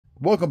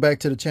Welcome back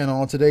to the channel.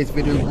 On today's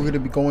video, we're going to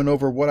be going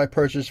over what I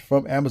purchased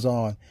from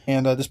Amazon.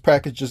 And this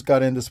package just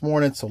got in this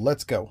morning, so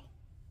let's go.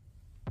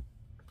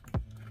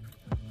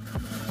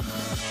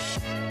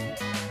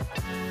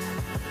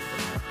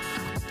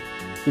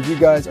 If you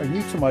guys are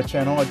new to my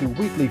channel, I do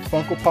weekly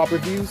Funko Pop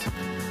reviews,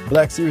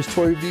 Black Series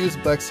toy reviews,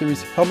 Black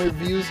Series helmet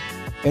reviews,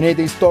 and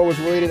anything Star Wars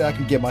related I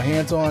can get my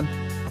hands on.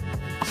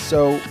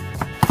 So,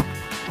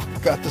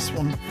 got this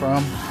one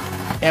from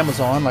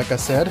Amazon, like I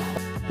said.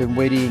 Been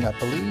waiting, I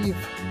believe,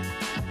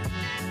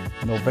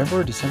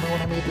 November, December when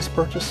I made this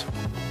purchase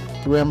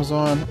through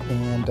Amazon,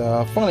 and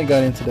finally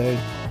got in today.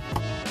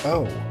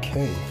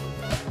 Okay.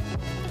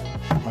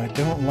 I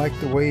don't like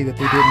the way that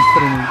they didn't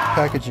put any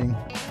packaging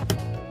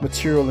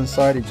material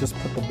inside. It just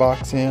put the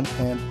box in,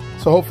 and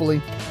so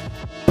hopefully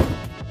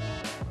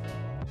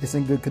it's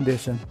in good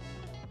condition.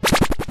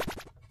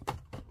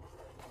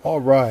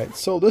 Alright,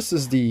 so this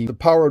is the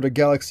Power of the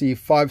Galaxy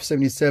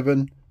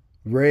 577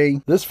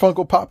 Rey. This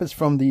Funko Pop is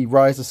from the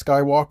Rise of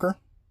Skywalker,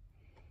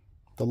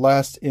 the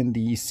last in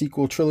the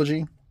sequel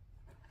trilogy,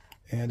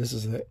 and this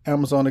is an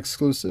Amazon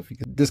exclusive.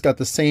 This got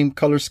the same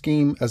color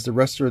scheme as the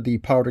rest of the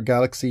Power of the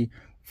Galaxy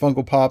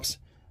Funko Pops.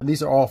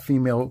 These are all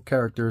female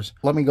characters.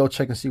 Let me go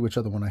check and see which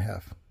other one I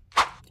have.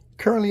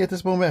 Currently at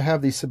this moment I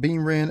have the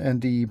Sabine Wren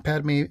and the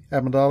Padme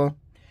Amidala.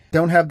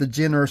 Don't have the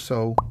Jyn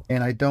Erso,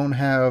 and I don't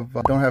have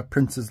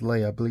Princess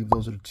Leia. I believe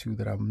those are the two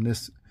that I'm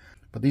missing.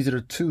 But these are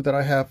the two that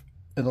I have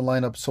in the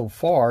lineup so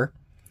far.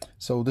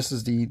 So this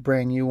is the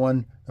brand new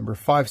one, number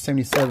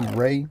 577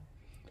 Rey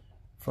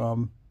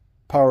from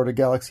Power of the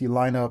Galaxy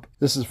lineup.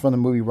 This is from the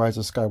movie Rise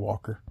of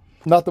Skywalker.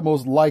 Not the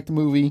most liked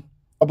movie.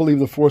 I believe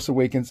The Force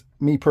Awakens,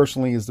 me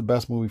personally, is the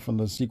best movie from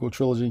the sequel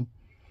trilogy.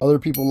 Other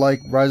people like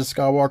Rise of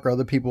Skywalker.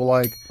 Other people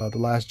like The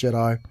Last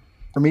Jedi.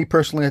 For me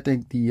personally, I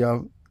think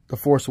The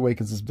Force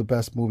Awakens is the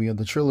best movie of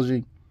the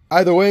trilogy.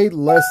 Either way,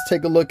 let's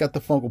take a look at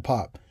the Funko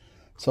Pop.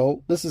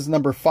 So this is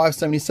number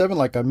 577,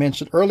 like I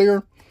mentioned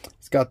earlier.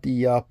 It's got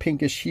the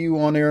pinkish hue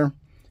on there,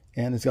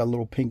 and it's got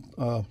little pink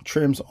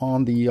trims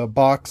on the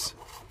box.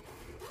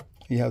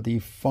 You have the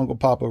Funko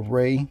Pop of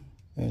Rey,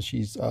 and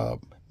she's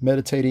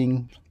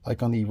meditating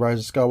like on the Rise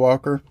of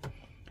Skywalker.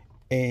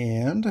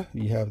 And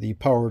you have the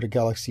Power of the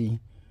Galaxy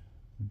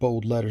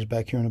bold letters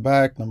back here in the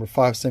back, number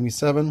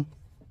 577.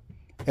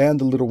 And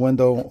the little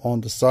window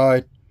on the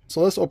side.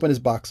 So let's open this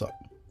box up.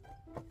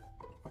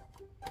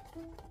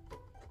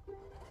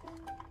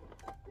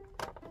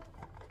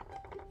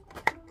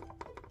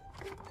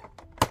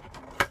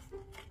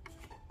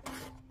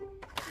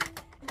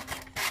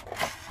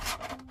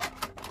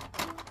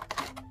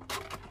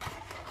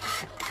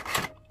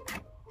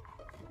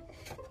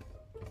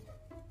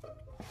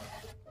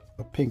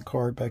 A pink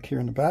card back here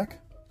in the back.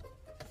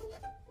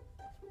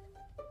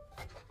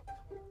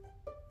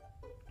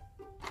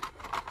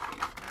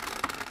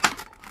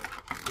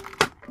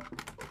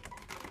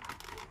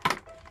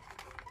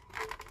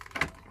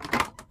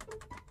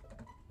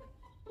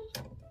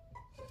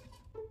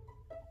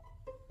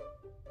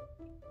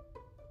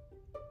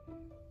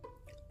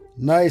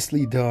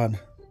 Nicely done.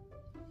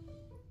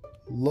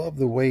 Love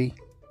the way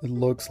it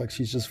looks like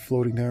she's just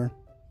floating there.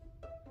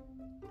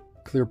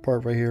 Clear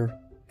part right here.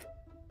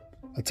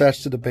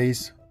 Attached to the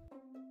base.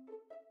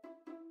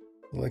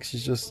 Like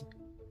she's just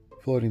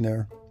floating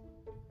there.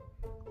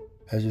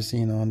 As you're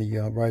seeing on the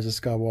Rise of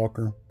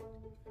Skywalker.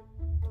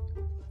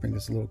 Bring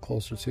this a little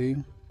closer to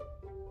you.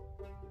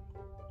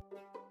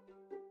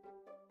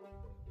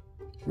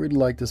 Really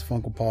like this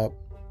Funko Pop.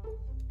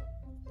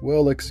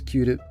 Well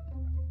executed.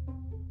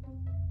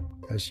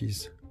 As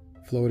she's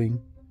floating.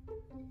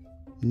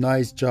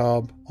 Nice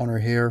job on her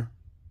hair.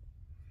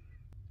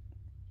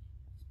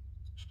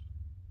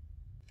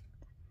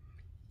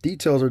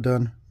 Details are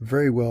done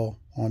very well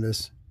on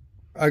this.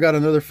 I got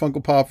another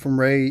Funko Pop from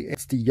Rey.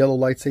 It's the yellow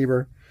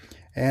lightsaber,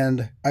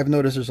 and I've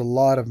noticed there's a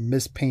lot of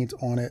mispaint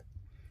on it,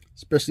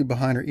 especially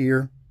behind her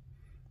ear.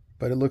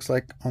 But it looks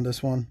like on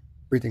this one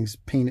everything's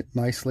painted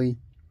nicely,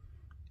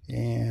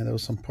 and there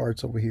was some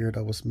parts over here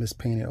that was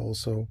mispainted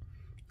also.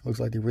 Looks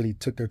like they really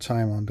took their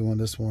time on doing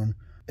this one.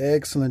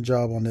 Excellent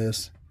job on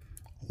this.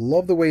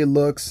 Love the way it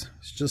looks.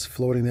 It's just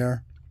floating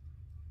there.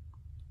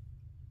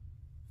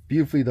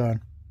 Beautifully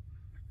done.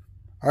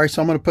 Alright,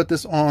 so I'm going to put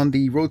this on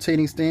the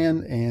rotating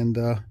stand and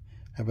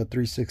have a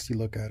 360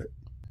 look at it.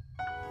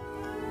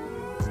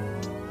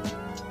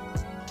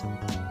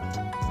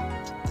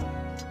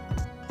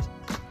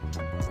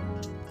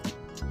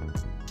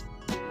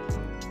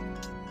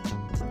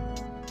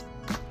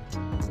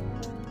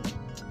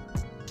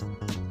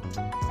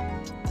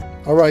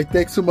 Alright,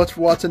 thanks so much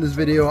for watching this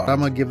video. I'm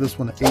going to give this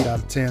one an 8 out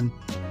of 10.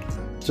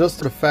 Just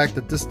for the fact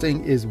that this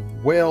thing is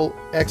well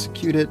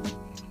executed.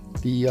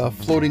 The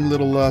floating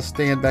little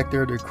stand back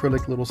there, the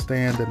acrylic little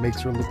stand that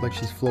makes her look like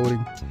she's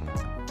floating.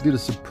 Did a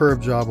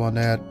superb job on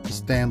that. The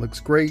stand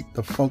looks great.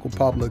 The Funko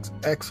Pop looks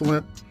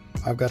excellent.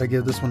 I've got to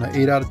give this one an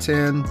 8 out of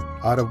 10.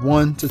 Out of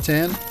 1 to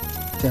 10.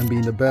 10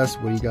 being the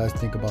best. What do you guys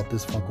think about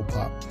this Funko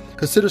Pop?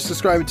 Consider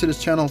subscribing to this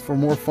channel for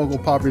more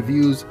Funko Pop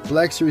reviews,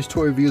 Black Series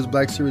toy reviews,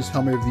 Black Series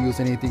helmet reviews,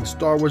 anything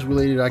Star Wars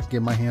related I can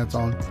get my hands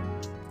on.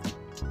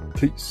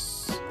 Peace.